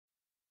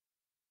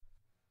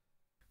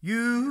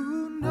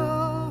You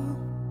know,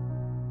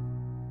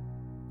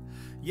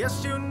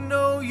 yes, you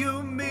know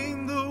you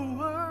mean the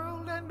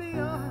world and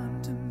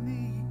beyond to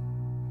me.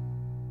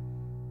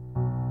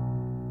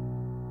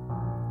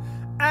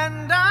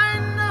 And I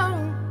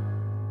know,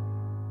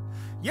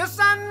 yes,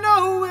 I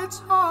know it's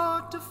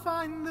hard to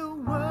find the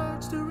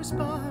words to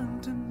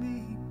respond to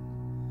me.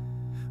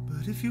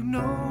 But if you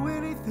know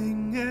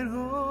anything at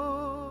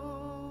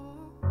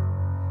all,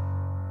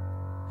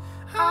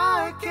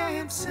 I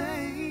can't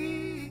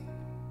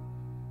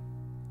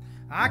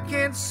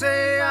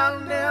say I'll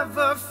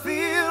never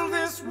feel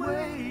this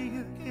way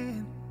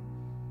again.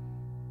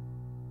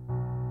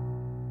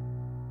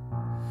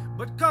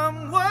 But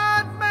come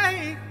what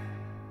may,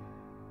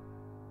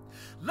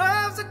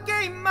 love's a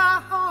game my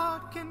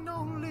heart can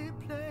only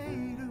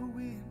play to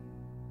win.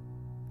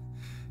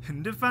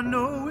 And if I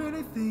know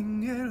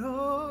anything at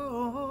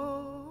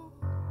all,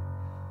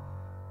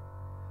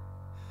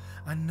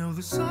 I know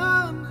the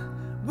sun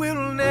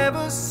will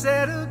never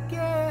set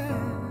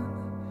again.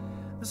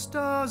 The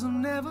stars will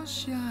never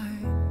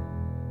shine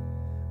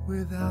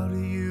without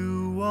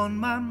you on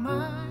my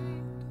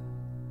mind.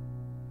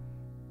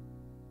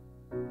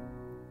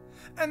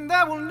 And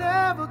there will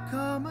never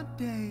come a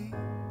day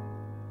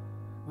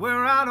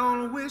where I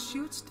don't wish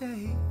you'd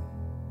stay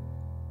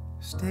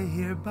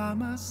here by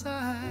my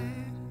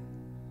side.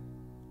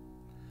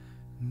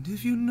 And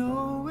if you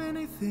know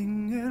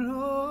anything at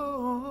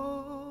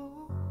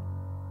all,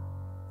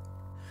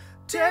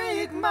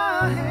 take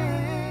my hand.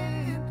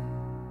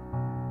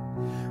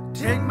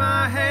 Take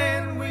my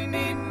hand, we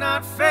need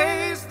not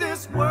face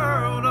this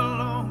world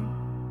alone.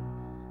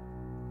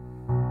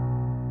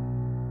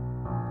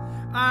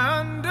 I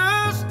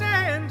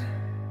understand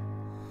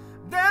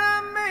that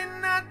I may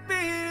not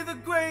be the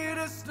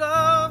greatest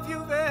love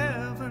you've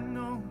ever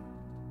known,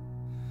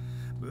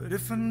 but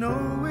if I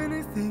know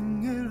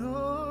anything at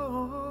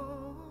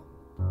all,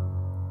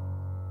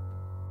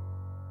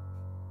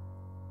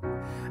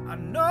 I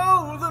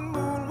know the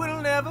moon will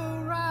never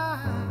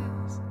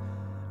rise,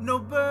 no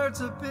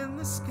birds up in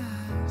the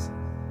skies,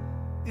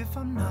 if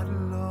I'm not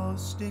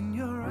lost in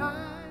your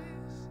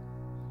eyes.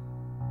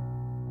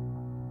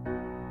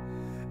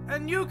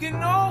 And you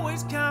can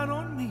always count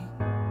on me.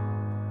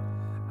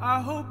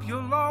 I hope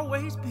you'll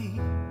always be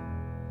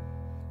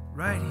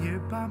right here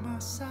by my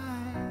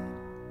side.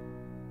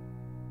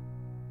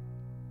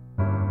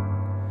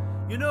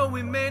 You know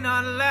we may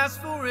not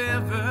last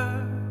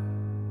forever.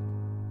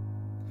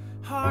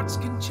 Hearts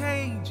can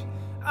change,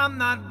 I'm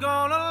not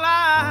gonna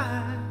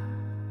lie.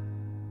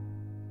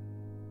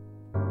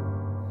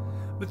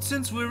 But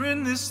since we're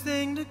in this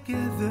thing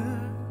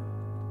together,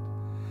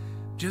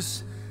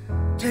 just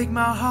take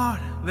my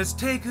heart, let's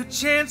take a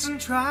chance and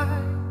try.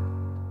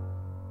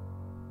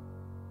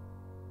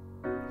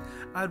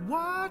 I'd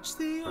watch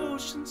the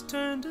oceans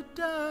turn to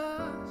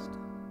dust,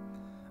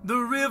 the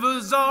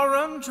rivers all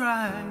run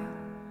dry,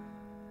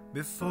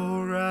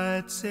 before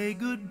I'd say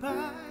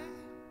goodbye.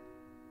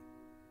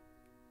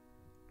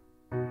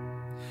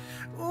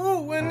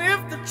 Oh, and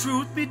if the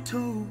truth be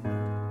told,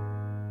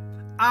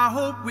 I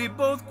hope we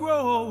both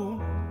grow,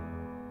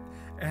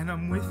 and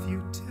I'm with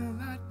you till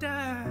I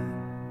die.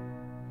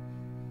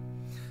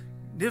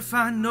 And if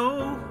I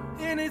know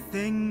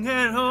anything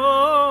at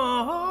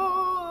all,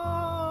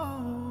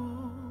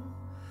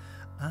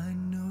 I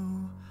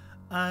know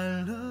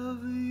I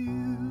love you.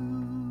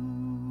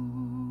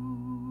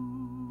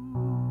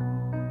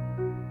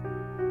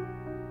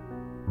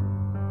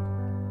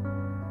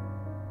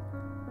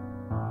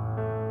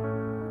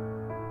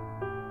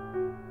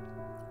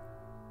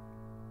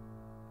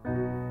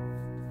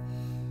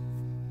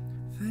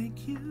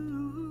 Thank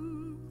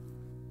you.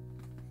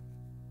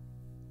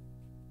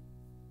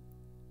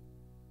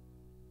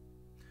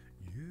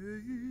 Yeah.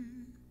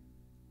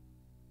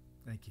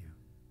 Thank you.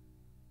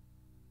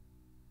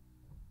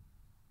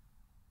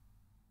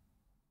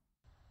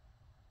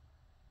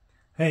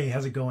 Hey,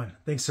 how's it going?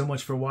 Thanks so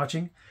much for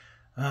watching.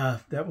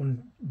 That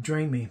one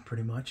drained me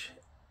pretty much.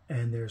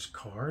 And there's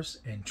cars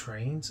and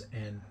trains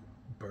and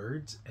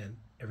birds and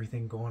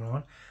everything going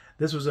on.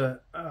 This was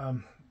a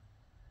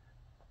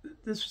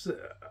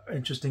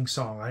interesting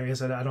song. I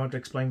guess I don't have to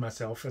explain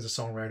myself as a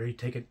songwriter. You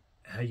take it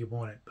how you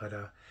want it.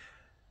 But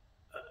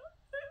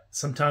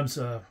sometimes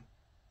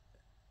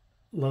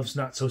love's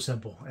not so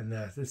simple, and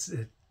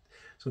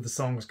so the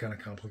song was kind of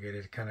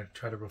complicated to kind of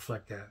try to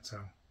reflect that. So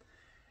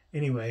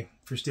anyway,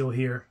 if you're still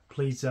here,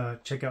 please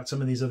check out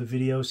some of these other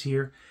videos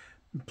here.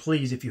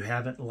 Please, if you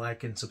haven't,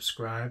 like and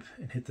subscribe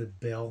and hit the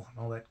bell and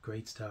all that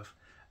great stuff.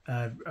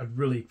 I'd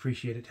really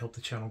appreciate it. Help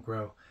the channel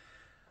grow.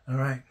 All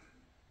right.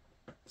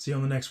 See you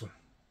on the next one.